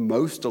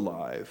most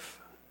alive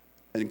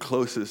and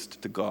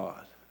closest to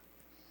God.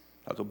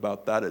 Talk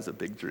about that as a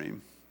big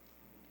dream.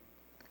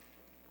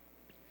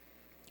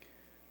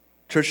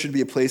 Church should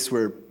be a place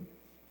where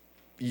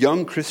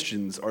young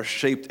Christians are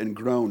shaped and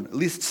grown, at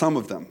least some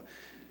of them,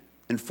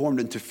 and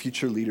formed into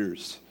future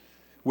leaders,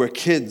 where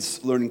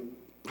kids learn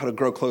how to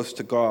grow close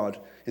to God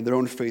in their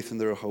own faith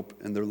and their hope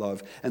and their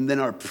love, and then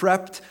are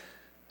prepped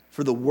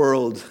for the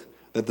world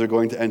that they're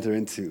going to enter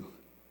into.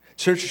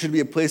 Church should be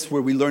a place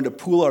where we learn to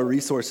pool our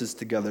resources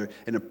together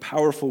in a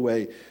powerful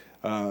way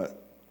to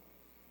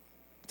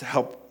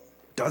help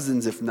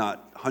dozens, if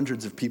not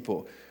hundreds of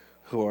people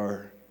who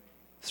are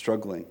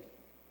struggling.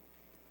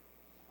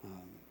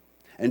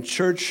 And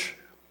church,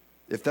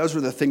 if those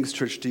were the things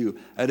church do,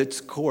 at its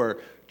core,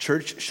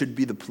 church should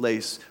be the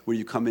place where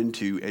you come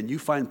into and you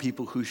find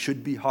people who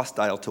should be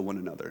hostile to one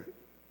another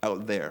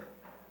out there.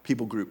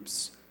 People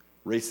groups,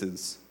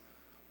 races,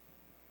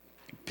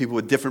 people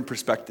with different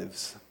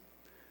perspectives.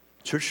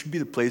 Church should be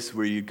the place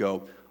where you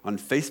go, on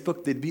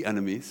Facebook they'd be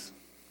enemies,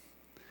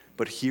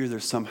 but here they're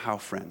somehow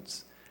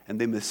friends,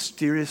 and they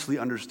mysteriously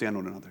understand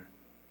one another.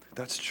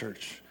 That's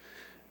church.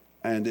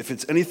 And if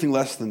it's anything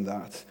less than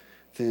that,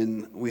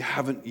 then we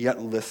haven't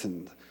yet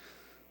listened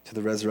to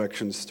the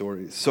resurrection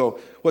stories. So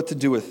what to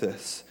do with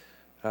this?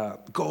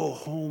 Go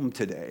home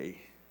today.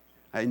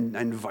 I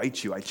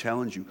invite you, I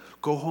challenge you,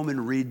 go home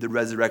and read the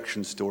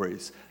resurrection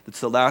stories. It's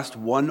the last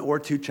 1 or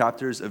 2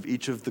 chapters of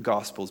each of the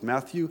Gospels.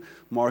 Matthew,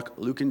 Mark,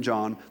 Luke, and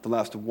John, the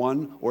last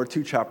 1 or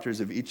 2 chapters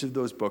of each of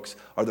those books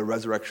are the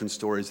resurrection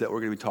stories that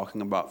we're going to be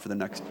talking about for the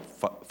next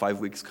 5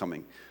 weeks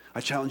coming.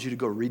 I challenge you to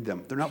go read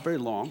them. They're not very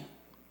long,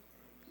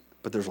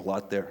 but there's a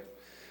lot there.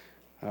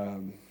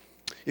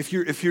 If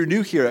you're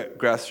new here at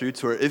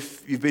Grassroots, or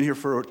if you've been here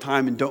for a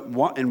time and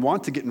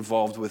want to get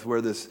involved with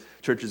where this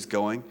church is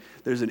going,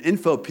 there's an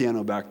info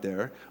piano back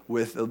there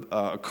with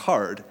a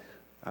card.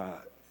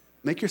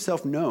 Make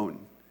yourself known.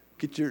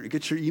 Get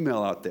your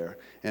email out there,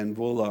 and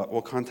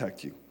we'll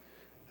contact you.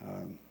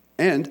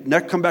 And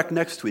come back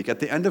next week. At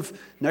the end of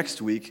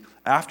next week,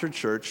 after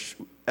church,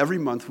 every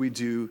month we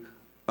do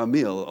a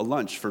meal, a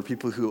lunch for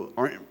people who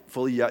aren't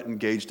fully yet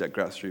engaged at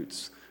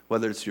Grassroots.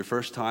 Whether it's your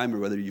first time or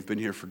whether you've been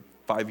here for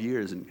 5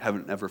 years and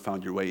haven't ever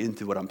found your way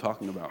into what I'm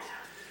talking about.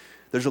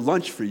 There's a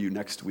lunch for you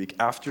next week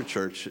after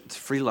church. It's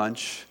free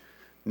lunch,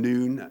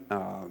 noon.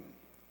 I'll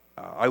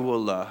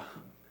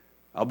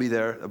be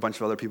there. A bunch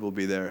of other people will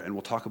be there, and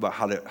we'll talk about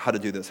how to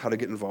do this, how to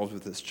get involved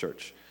with this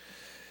church.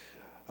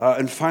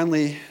 And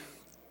finally,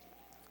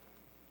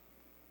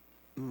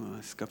 I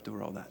skipped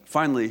over all that.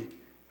 Finally,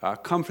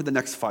 come for the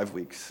next 5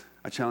 weeks.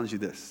 I challenge you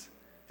this.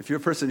 If you're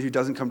a person who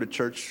doesn't come to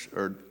church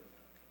or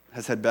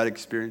has had bad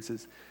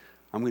experiences,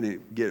 I'm going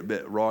to get a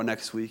bit raw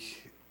next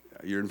week.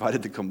 You're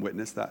invited to come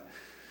witness that.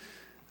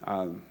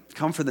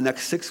 Come for the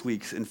next 6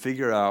 weeks and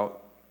figure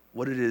out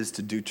what it is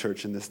to do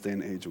church in this day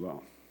and age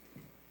well.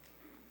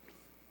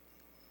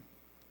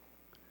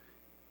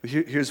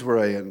 Here's where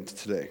I end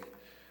today.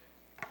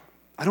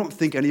 I don't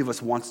think any of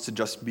us wants to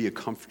just be a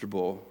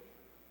comfortable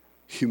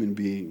human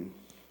being,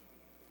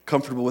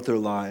 comfortable with their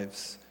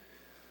lives.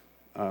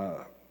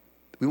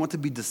 We want to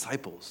be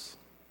disciples.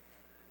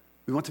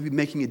 We want to be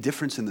making a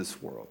difference in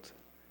this world.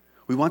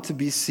 We want to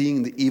be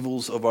seeing the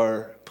evils of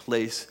our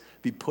place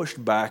be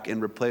pushed back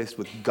and replaced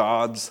with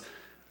God's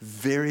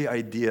very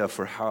idea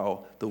for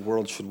how the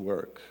world should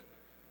work.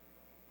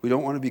 We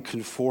don't want to be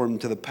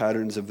conformed to the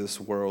patterns of this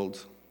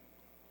world.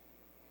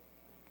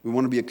 We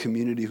want to be a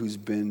community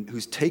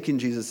who's taken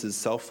Jesus'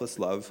 selfless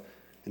love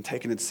and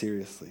taken it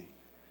seriously.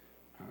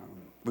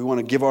 We want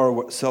to give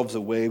ourselves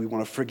away. We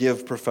want to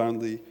forgive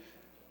profoundly,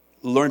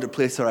 learn to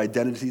place our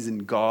identities in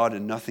God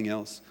and nothing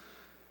else.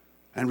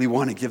 And we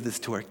want to give this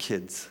to our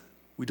kids.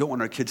 We don't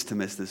want our kids to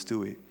miss this, do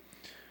we?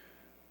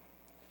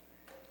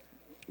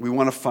 We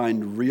want to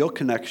find real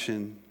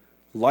connection,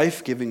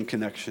 life-giving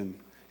connection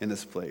in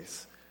this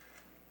place.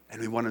 And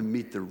we want to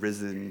meet the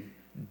risen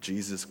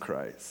Jesus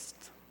Christ.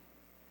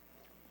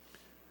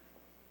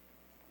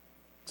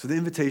 So the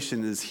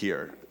invitation is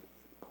here.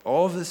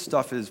 All of this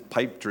stuff is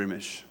pipe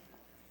dreamish,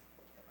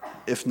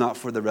 if not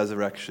for the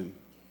resurrection.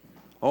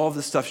 All of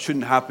this stuff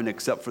shouldn't happen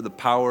except for the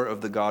power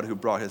of the God who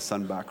brought his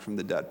son back from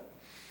the dead.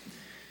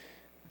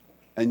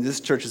 And this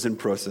church is in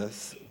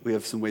process. We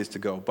have some ways to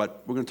go,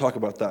 but we're going to talk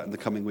about that in the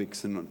coming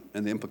weeks and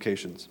the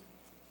implications.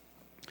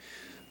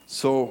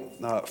 So,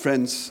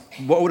 friends,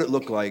 what would it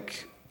look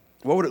like?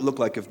 What would it look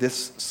like if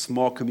this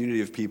small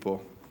community of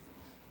people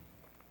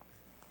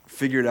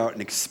figured out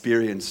and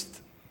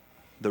experienced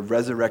the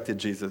resurrected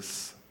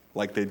Jesus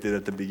like they did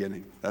at the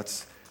beginning?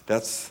 That's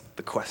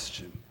the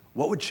question.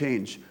 What would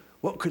change?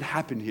 What could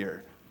happen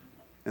here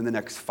in the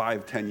next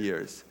 5-10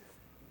 years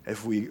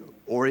if we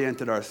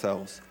oriented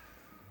ourselves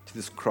to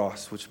this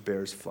cross which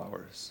bears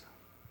flowers?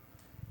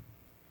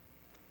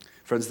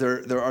 Friends,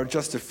 there are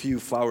just a few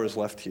flowers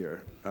left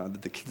here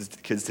that the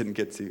kids didn't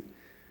get to.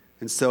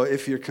 And so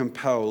if you're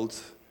compelled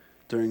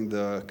during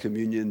the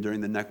communion,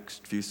 during the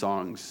next few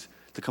songs,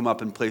 to come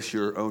up and place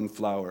your own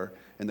flower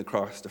in the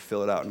cross to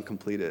fill it out and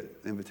complete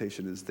it, the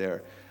invitation is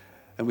there.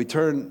 And we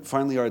turn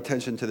finally our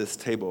attention to this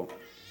table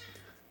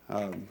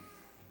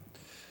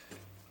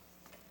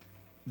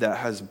that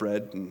has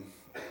bread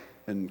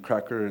and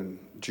cracker and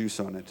juice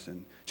on it.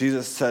 And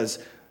Jesus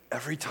says,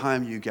 every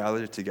time you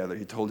gather together,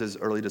 he told his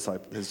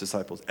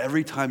disciples,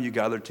 every time you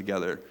gather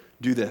together,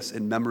 do this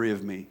in memory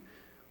of me,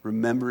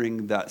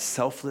 remembering that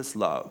selfless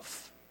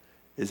love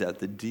is at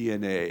the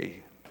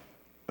DNA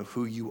of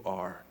who you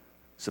are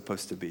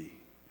supposed to be.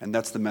 And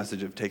that's the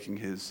message of taking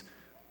his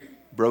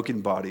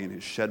broken body and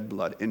his shed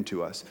blood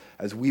into us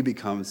as we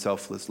become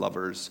selfless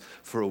lovers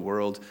for a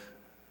world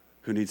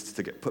who needs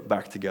to get put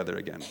back together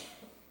again.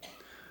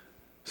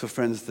 So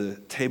friends, the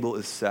table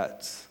is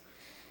set.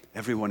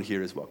 Everyone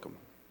here is welcome.